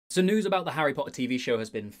So news about the Harry Potter TV show has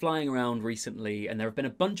been flying around recently, and there have been a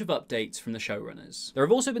bunch of updates from the showrunners. There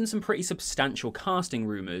have also been some pretty substantial casting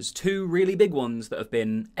rumours, two really big ones that have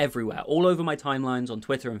been everywhere, all over my timelines on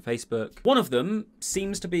Twitter and Facebook. One of them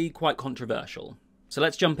seems to be quite controversial. So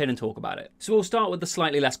let's jump in and talk about it. So we'll start with the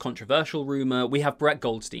slightly less controversial rumour. We have Brett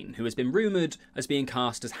Goldstein, who has been rumoured as being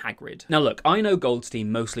cast as Hagrid. Now look, I know Goldstein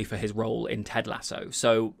mostly for his role in Ted Lasso,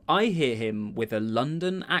 so I hear him with a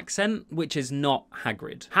London accent, which is not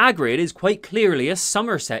Hagrid. Hagrid is quite clearly a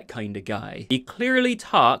Somerset kind of guy. He clearly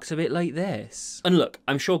talks a bit like this. And look,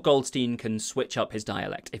 I'm sure Goldstein can switch up his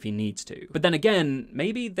dialect if he needs to. But then again,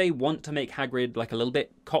 maybe they want to make Hagrid like a little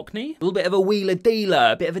bit Cockney? A little bit of a wheeler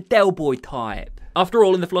dealer, a bit of a Del Boy type. After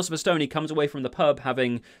all, in The Philosopher's Stone, he comes away from the pub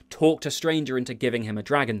having talked a stranger into giving him a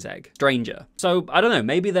dragon's egg. Stranger. So, I don't know,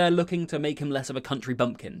 maybe they're looking to make him less of a country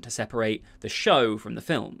bumpkin to separate the show from the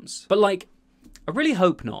films. But like, I really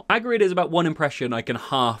hope not. Hagrid is about one impression I can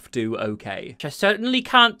half do okay. I certainly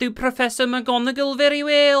can't do Professor McGonagall very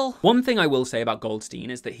well. One thing I will say about Goldstein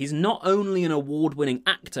is that he's not only an award-winning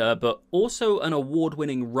actor, but also an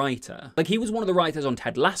award-winning writer. Like, he was one of the writers on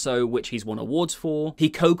Ted Lasso, which he's won awards for. He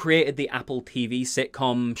co-created the Apple TV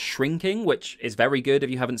sitcom Shrinking, which is very good if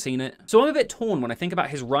you haven't seen it. So I'm a bit torn when I think about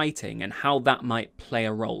his writing and how that might play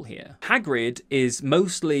a role here. Hagrid is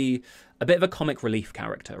mostly a bit of a comic relief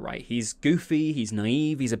character, right? He's goofy, he's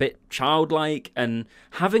naive, he's a bit childlike, and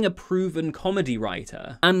having a proven comedy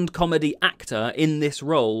writer and comedy actor in this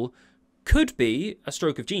role could be a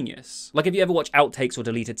stroke of genius. Like, if you ever watch outtakes or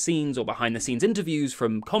deleted scenes or behind-the-scenes interviews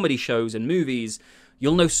from comedy shows and movies,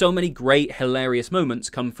 you'll know so many great, hilarious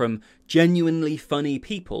moments come from genuinely funny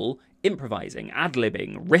people improvising,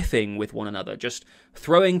 ad-libbing, riffing with one another, just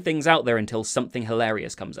throwing things out there until something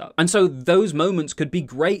hilarious comes up. And so those moments could be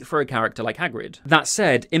great for a character like Hagrid. That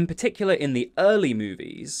said, in particular in the early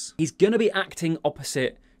movies, he's gonna be acting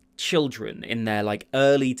opposite children in their like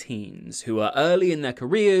early teens who are early in their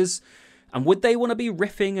careers. And would they want to be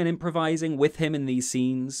riffing and improvising with him in these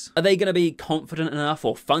scenes? Are they going to be confident enough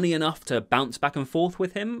or funny enough to bounce back and forth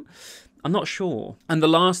with him? I'm not sure. And the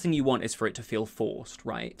last thing you want is for it to feel forced,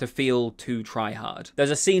 right? To feel too try-hard.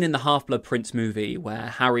 There's a scene in the Half-Blood Prince movie where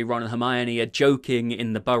Harry, Ron and Hermione are joking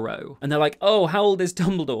in the burrow. And they're like, oh, how old is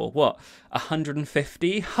Dumbledore? What,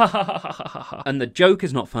 150? Ha ha ha ha ha ha. And the joke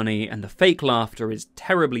is not funny and the fake laughter is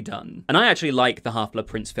terribly done. And I actually like the Half-Blood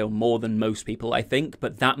Prince film more than most people, I think,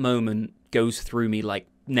 but that moment goes through me like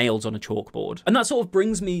nails on a chalkboard. And that sort of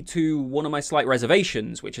brings me to one of my slight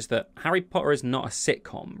reservations, which is that Harry Potter is not a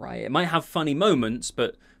sitcom, right? It might have funny moments,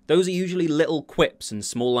 but those are usually little quips and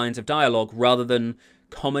small lines of dialogue rather than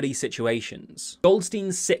comedy situations.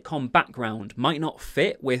 Goldstein's sitcom background might not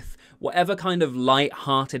fit with whatever kind of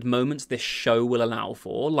light-hearted moments this show will allow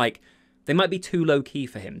for, like they might be too low-key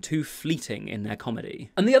for him, too fleeting in their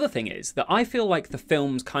comedy. And the other thing is that I feel like the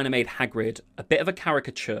films kind of made Hagrid a bit of a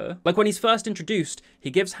caricature. Like when he's first introduced,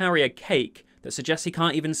 he gives Harry a cake that suggests he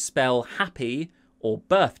can't even spell happy or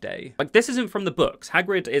birthday. Like, this isn't from the books.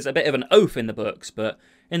 Hagrid is a bit of an oaf in the books, but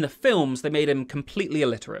in the films, they made him completely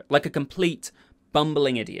illiterate, like a complete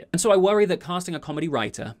bumbling idiot. And so I worry that casting a comedy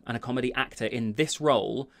writer and a comedy actor in this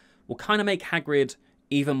role will kind of make Hagrid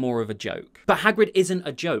even more of a joke. But Hagrid isn't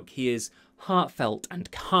a joke. He is heartfelt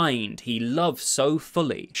and kind. He loves so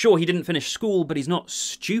fully. Sure, he didn't finish school, but he's not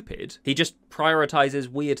stupid. He just prioritizes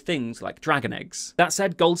weird things like dragon eggs. That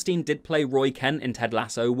said, Goldstein did play Roy Kent in Ted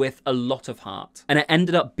Lasso with a lot of heart, and it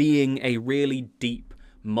ended up being a really deep,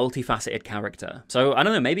 multifaceted character. So, I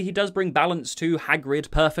don't know, maybe he does bring balance to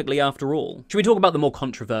Hagrid perfectly after all. Should we talk about the more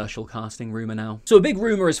controversial casting rumour now? So a big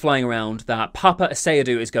rumour is flying around that Paapa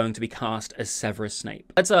Essiedu is going to be cast as Severus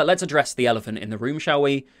Snape. Let's address the elephant in the room, shall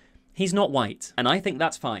we? He's not white, and I think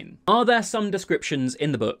that's fine. Are there some descriptions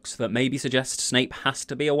in the books that maybe suggest Snape has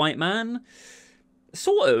to be a white man?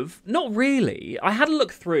 Sort of. Not really. I had a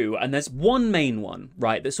look through, and there's one main one,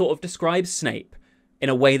 right, that sort of describes Snape in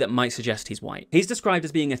a way that might suggest he's white. He's described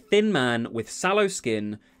as being a thin man with sallow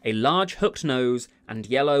skin, a large hooked nose, and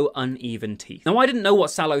yellow uneven teeth. Now, I didn't know what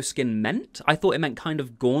sallow skin meant. I thought it meant kind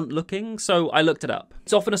of gaunt looking, so I looked it up.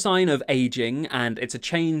 It's often a sign of aging, and it's a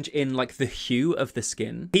change in like the hue of the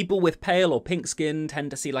skin. People with pale or pink skin tend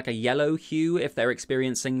to see like a yellow hue if they're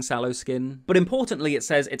experiencing sallow skin. But importantly, it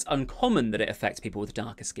says it's uncommon that it affects people with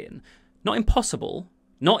darker skin. Not impossible,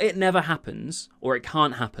 not it never happens, or it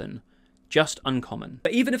can't happen. Just uncommon.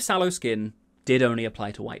 But even if sallow skin did only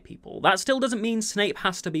apply to white people, that still doesn't mean Snape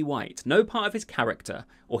has to be white. No part of his character,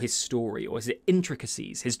 or his story, or his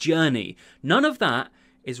intricacies, his journey, none of that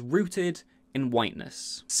is rooted in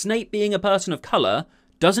whiteness. Snape being a person of colour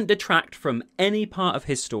doesn't detract from any part of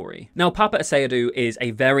his story. Now, Paapa Essiedu is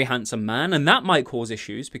a very handsome man, and that might cause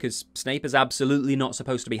issues because Snape is absolutely not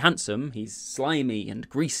supposed to be handsome. He's slimy and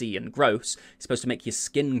greasy and gross. He's supposed to make your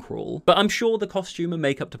skin crawl. But I'm sure the costume and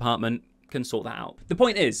makeup department can sort that out. The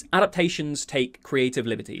point is, adaptations take creative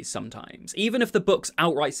liberties sometimes. Even if the books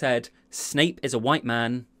outright said, Snape is a white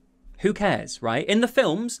man, who cares, right? In the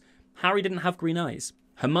films, Harry didn't have green eyes.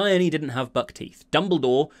 Hermione didn't have buck teeth.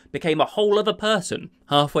 Dumbledore became a whole other person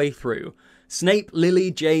halfway through. Snape,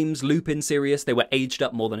 Lily, James, Lupin, Sirius, they were aged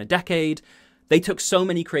up more than a decade. They took so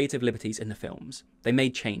many creative liberties in the films. They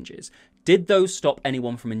made changes. Did those stop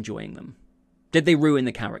anyone from enjoying them? Did they ruin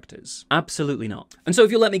the characters? Absolutely not. And so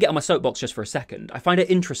if you'll let me get on my soapbox just for a second, I find it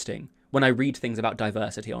interesting when I read things about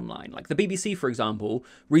diversity online. Like the BBC, for example,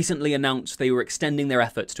 recently announced they were extending their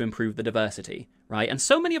efforts to improve the diversity, right? And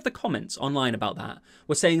so many of the comments online about that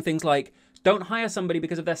were saying things like, don't hire somebody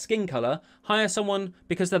because of their skin colour, hire someone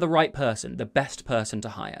because they're the right person, the best person to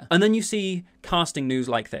hire. And then you see casting news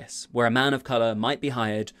like this, where a man of colour might be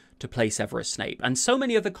hired to play Severus Snape. And so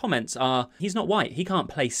many of the comments are, he's not white, he can't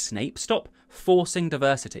play Snape, stop forcing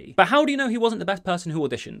diversity. But how do you know he wasn't the best person who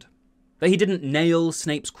auditioned? That he didn't nail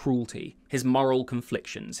Snape's cruelty, his moral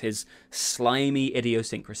conflictions, his slimy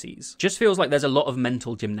idiosyncrasies. Just feels like there's a lot of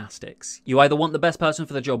mental gymnastics. You either want the best person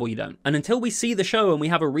for the job or you don't. And until we see the show and we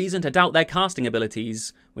have a reason to doubt their casting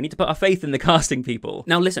abilities, we need to put our faith in the casting people.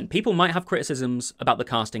 Now listen, people might have criticisms about the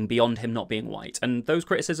casting beyond him not being white, and those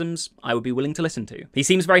criticisms I would be willing to listen to. He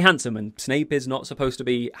seems very handsome, and Snape is not supposed to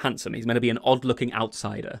be handsome. He's meant to be an odd-looking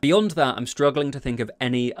outsider. Beyond that, I'm struggling to think of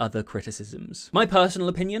any other criticisms. My personal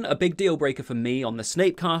opinion, a big deal breaker for me on the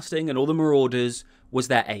Snape casting and all the Marauders was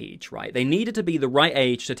their age, right? They needed to be the right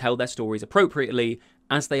age to tell their stories appropriately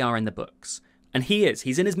as they are in the books. And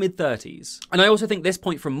he's in his mid-30s. And I also think this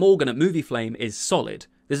point from Morgan at Movie Flame is solid.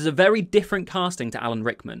 This is a very different casting to Alan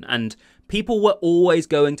Rickman, and people were always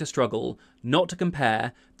going to struggle not to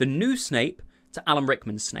compare the new Snape to Alan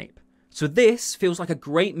Rickman's Snape. So this feels like a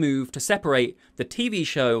great move to separate the TV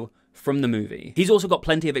show from the movie. He's also got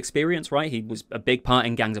plenty of experience, right? He was a big part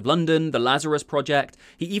in Gangs of London, the Lazarus Project.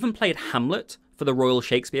 He even played Hamlet for the Royal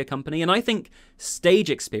Shakespeare Company. And I think stage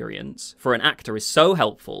experience for an actor is so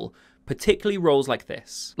helpful, particularly roles like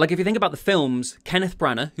this. Like if you think about the films, Kenneth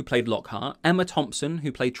Branagh, who played Lockhart, Emma Thompson,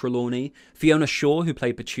 who played Trelawney, Fiona Shaw, who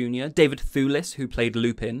played Petunia, David Thewlis, who played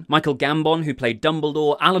Lupin, Michael Gambon, who played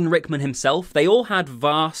Dumbledore, Alan Rickman himself, they all had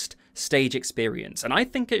vast stage experience, and I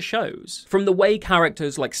think it shows. From the way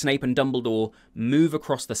characters like Snape and Dumbledore move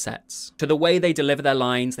across the sets, to the way they deliver their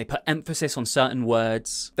lines, they put emphasis on certain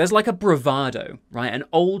words. There's like a bravado, right? An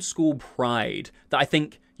old school pride that I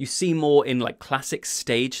think you see more in like classic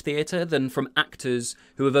stage theatre than from actors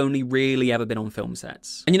who have only really ever been on film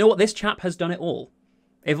sets. And you know what? This chap has done it all.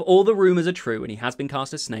 If all the rumours are true and he has been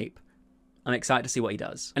cast as Snape, I'm excited to see what he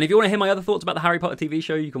does. And if you want to hear my other thoughts about the Harry Potter TV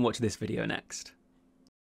show, you can watch this video next.